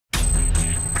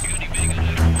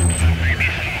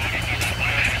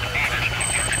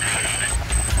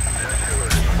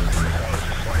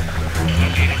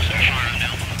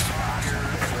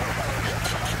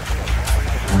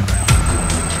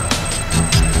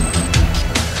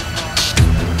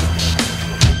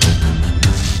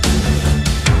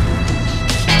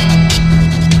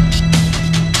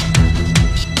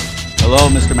Hello,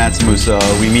 Mr. Matsumoto.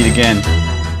 We meet again.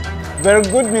 Very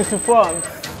good, Mr. Fox.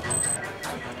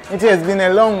 It has been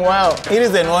a long while. It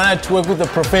is an honor to work with a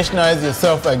professional as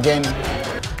yourself again.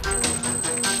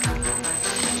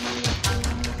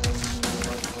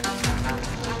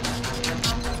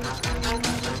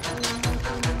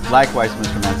 Likewise,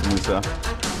 Mr. Matsumoto.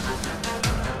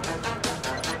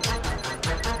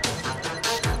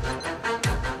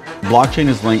 Blockchain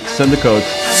is linked. Send the codes.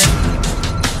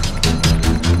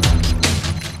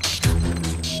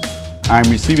 I'm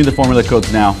receiving the formula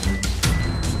codes now.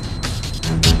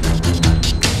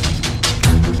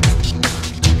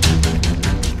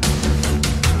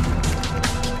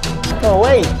 Oh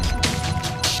wait,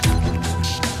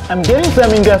 I'm getting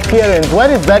some interference.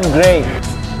 What is that gray?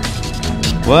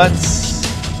 What?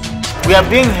 We are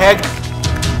being hacked.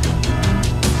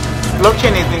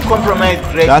 Blockchain is in compromised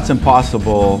gray. That's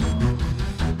impossible.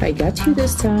 I got you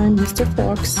this time, Mr.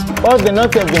 Fox. All the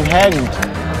notes have been hacked.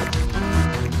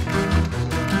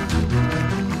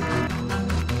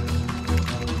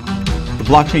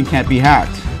 The blockchain can't be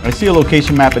hacked. I see a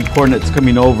location map and coordinates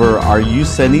coming over. Are you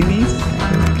sending these?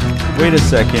 Wait a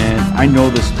second. I know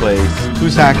this place.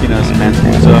 Who's hacking us,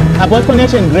 Matsumoto? Abort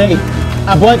connection, great.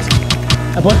 Abort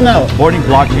now. Boarding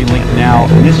blockchain link now.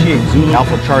 Initiate Zulu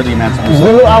Alpha Charlie, Matsumoto.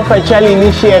 Zulu Alpha Charlie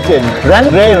initiated. Run,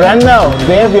 Gray, run now.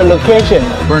 They have your location.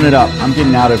 Burn it up. I'm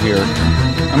getting out of here.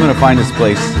 I'm gonna find this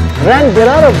place. Run, get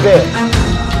out of there.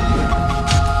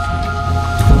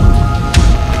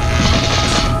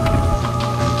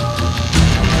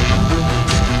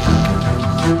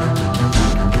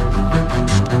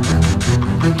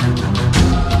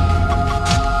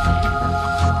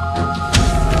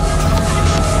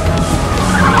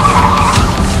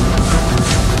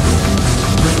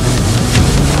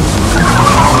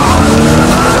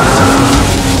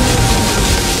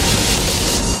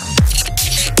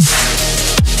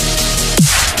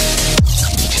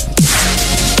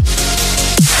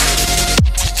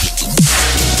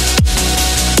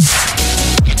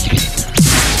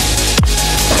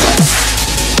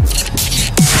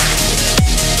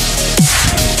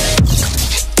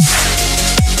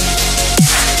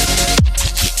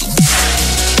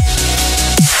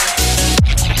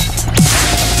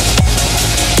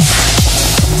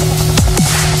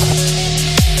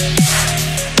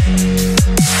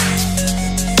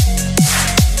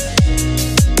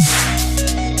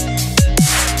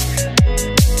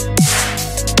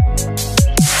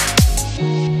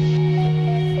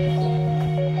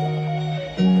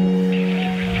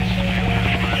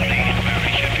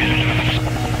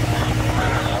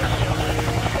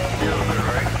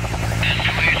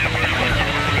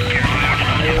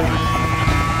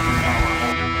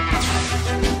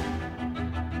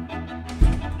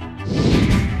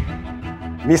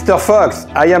 Mr. Fox,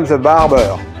 I am the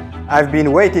barber. I've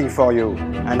been waiting for you,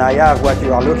 and I have what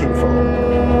you are looking for.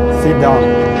 Sit down.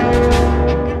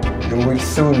 You will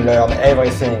soon learn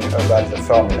everything about the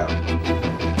formula.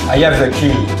 I have the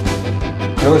key.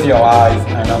 Close your eyes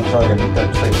and unplug a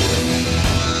little trick.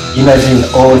 Imagine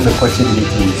all the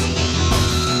possibilities.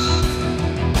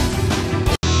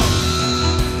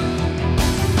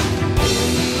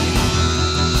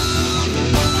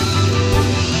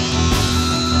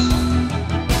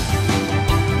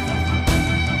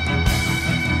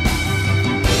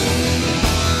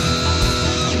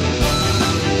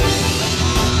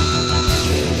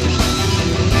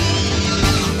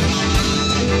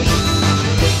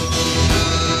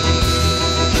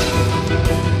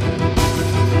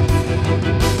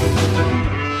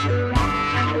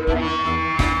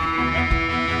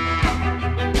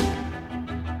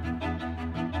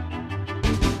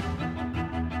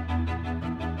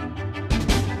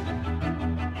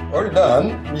 Hold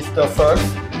on, Mr. Fox.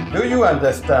 Do you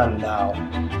understand now?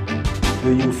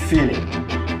 Do you feel it?